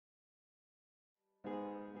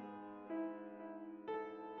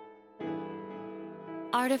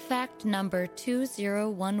Artifact number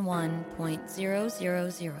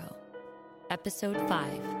 2011.000. Episode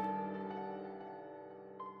 5.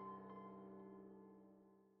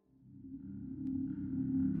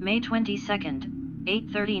 May 22nd,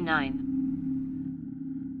 8:39.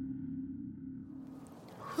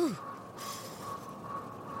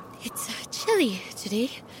 It's chilly today.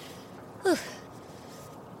 Whew.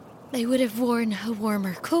 I would have worn a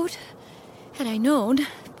warmer coat had I known,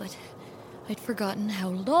 but I'd forgotten how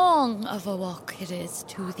long of a walk it is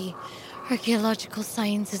to the Archaeological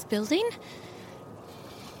Sciences building.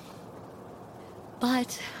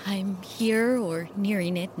 But I'm here, or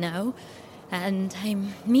nearing it now, and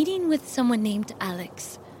I'm meeting with someone named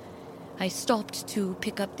Alex. I stopped to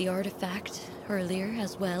pick up the artifact earlier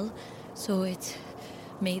as well, so it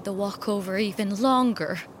made the walk over even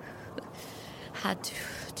longer. Had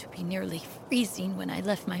to be nearly freezing when I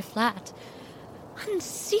left my flat.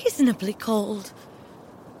 Unseasonably cold.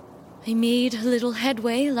 I made a little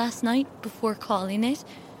headway last night before calling it.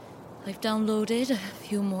 I've downloaded a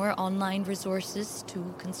few more online resources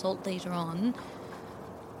to consult later on.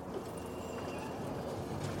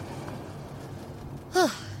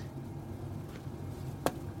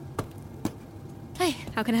 Hey.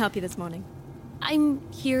 How can I help you this morning? I'm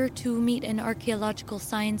here to meet an archaeological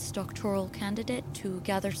science doctoral candidate to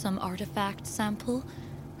gather some artifact sample.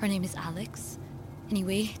 Her name is Alex.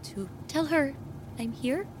 Anyway, to tell her I'm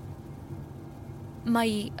here.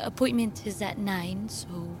 My appointment is at 9, so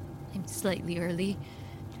I'm slightly early.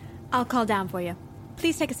 I'll call down for you.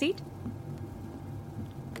 Please take a seat.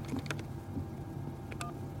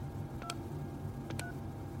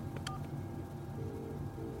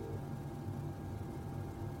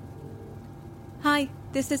 Hi,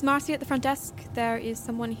 this is Marcy at the front desk. There is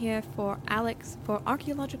someone here for Alex for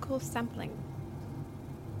archaeological sampling.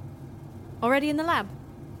 Already in the lab?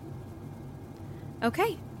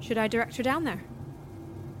 Okay, should I direct her down there?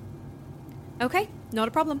 Okay, not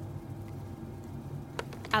a problem.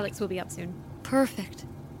 Alex will be up soon. Perfect.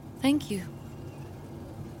 Thank you.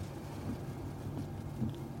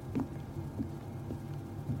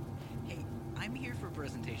 Hey, I'm here for a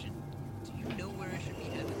presentation. Do you know where I should be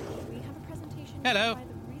headed? We have a presentation. Hello. by the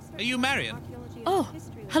Research Are you Marion? Archaeology and Oh,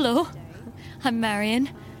 History Lab hello. today. I'm Marion.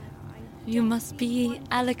 You must be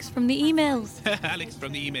Alex from the emails. Alex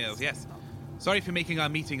from the emails, yes. Sorry for making our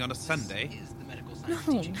meeting on a Sunday. This is the medical No, science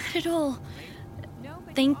teaching. not at all. No,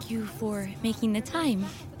 but Thank you for making the time.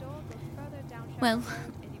 Well,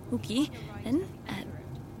 okay, then.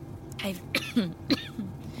 I've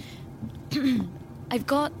I've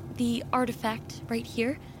got the artifact right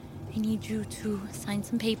here. I need you to sign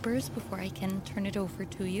some papers before I can turn it over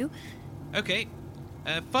to you. Okay.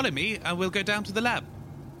 Follow me and we'll go down to the lab.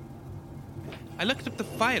 I looked up the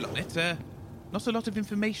file on it. Not a lot of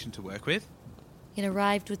information to work with. It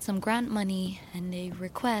arrived with some grant money and a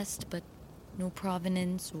request, but no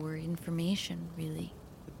provenance or information, really.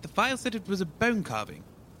 The file said it was a bone carving.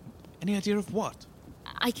 Any idea of what?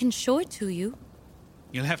 I can show it to you.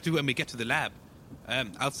 You'll have to when we get to the lab.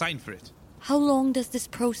 I'll sign for it. How long does this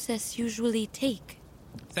process usually take?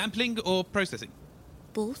 Sampling or processing?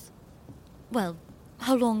 Both? Well,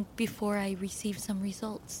 how long before I receive some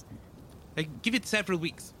results? Give it several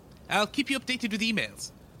weeks. I'll keep you updated with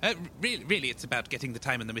emails. Really, it's about getting the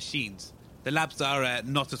time and the machines. The labs are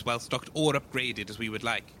not as well stocked or upgraded as we would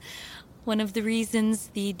like. One of the reasons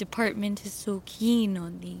the department is so keen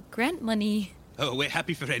on the grant money. Oh, we're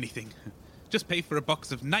happy for anything. Just pay for a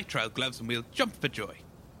box of nitrile gloves and we'll jump for joy.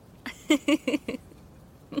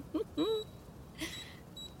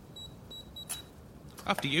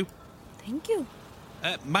 After you. Thank you.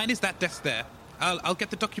 Mine is that desk there. I'll get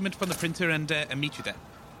the document from the printer and meet you there.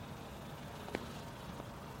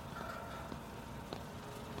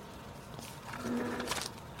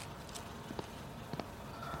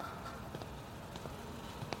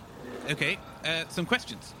 Okay, some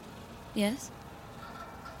questions. Yes?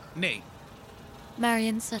 Name,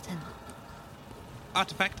 Marion Sutton.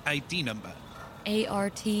 artifact ID number,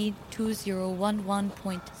 ART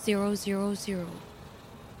 2011.000.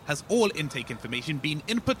 has all intake information been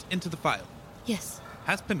input into the file? Yes.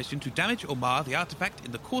 Has permission to damage or mar the artifact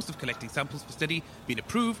in the course of collecting samples for study been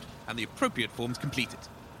approved and the appropriate forms completed?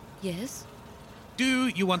 Yes. Do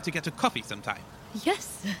you want to get a coffee sometime?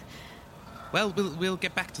 Yes. Well, we'll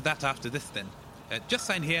get back to that after this then. Just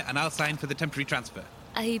sign here and I'll sign for the temporary transfer.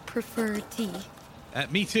 I prefer tea.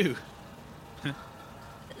 Me too.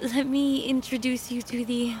 Let me introduce you to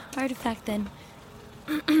the artifact then.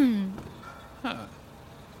 Huh.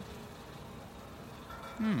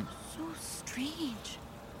 So strange.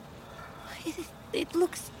 It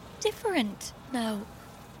looks different now.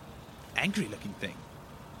 Angry looking thing.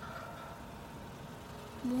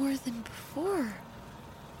 more than before.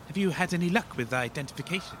 Have you had any luck with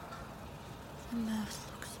identification? The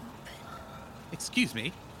mouth looks open. Excuse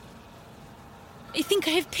me? I think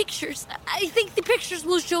I have pictures. I think the pictures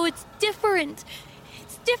will show it's different.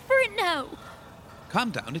 It's different now.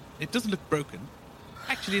 Calm down, it doesn't look broken.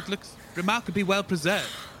 Actually, it looks remarkably well preserved.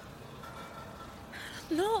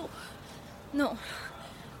 No.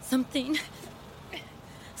 Something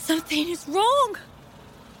is wrong.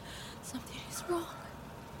 Something is wrong.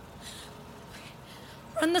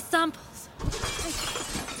 Run the samples.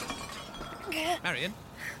 Marion,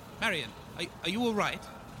 are you all right?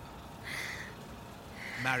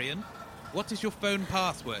 Marion, what is your phone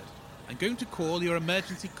password? I'm going to call your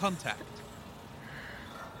emergency contact.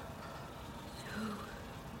 2,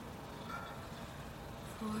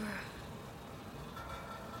 4, 1.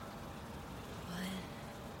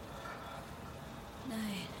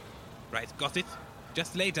 Right, got it.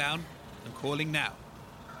 Just lay down. I'm calling now.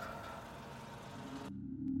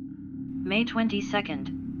 May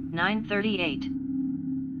 22nd, 9:38.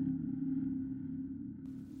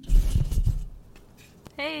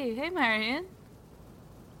 Hey, Marion.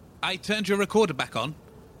 I turned your recorder back on.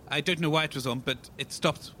 I don't know why it was on, but it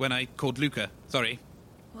stopped when I called Luca. Sorry.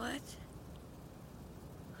 What?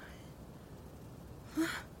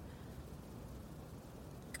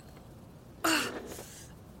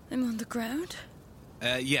 I'm on the ground?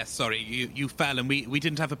 Yes, sorry. You fell and we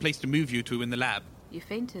didn't have a place to move you to in the lab. You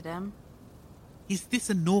fainted, Em. Is this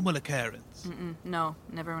a normal occurrence? No,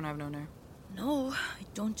 never when I've known her. No, I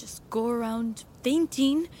don't just go around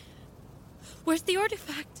fainting. Where's the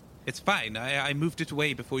artifact? It's fine. I moved it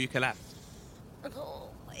away before you collapsed. Oh,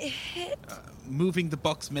 my head. Moving the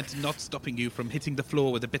box meant not stopping you from hitting the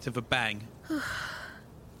floor with a bit of a bang. Are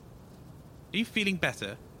you feeling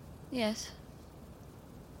better? Yes.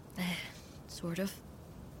 Sort of.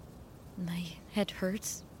 My head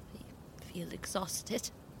hurts. I feel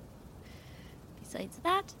exhausted. Besides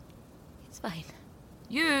that, it's fine.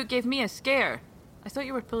 You gave me a scare. I thought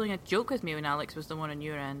you were pulling a joke with me when Alex was the one on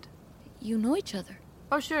your end. You know each other.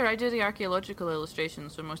 Oh, sure, I do the archaeological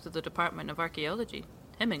illustrations for most of the Department of Archaeology.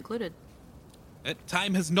 Him included.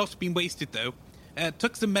 Time has not been wasted, though.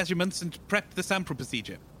 Took some measurements and prepped the sample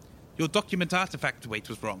procedure. Your document artifact weight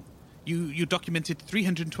was wrong. You documented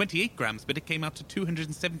 328 grams, but it came out to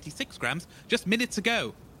 276 grams just minutes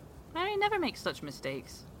ago. Mary never makes such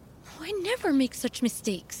mistakes. Oh, I never make such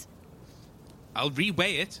mistakes. I'll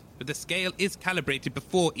reweigh it, but the scale is calibrated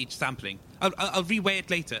before each sampling. I'll reweigh it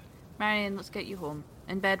later. Marion, let's get you home.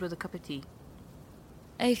 In bed with a cup of tea.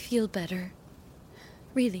 I feel better.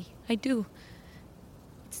 Really, I do.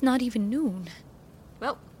 It's not even noon.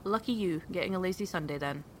 Well, lucky you, getting a lazy Sunday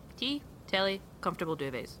then. Tea, telly, comfortable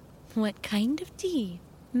duvets. What kind of tea?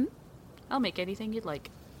 I'll make anything you'd like.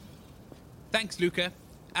 Thanks, Luca.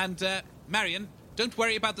 And, Marion, don't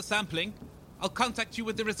worry about the sampling. I'll contact you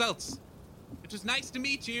with the results. It was nice to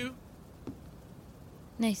meet you.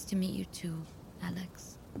 Nice to meet you too,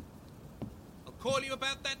 Alex. I'll call you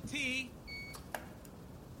about that tea.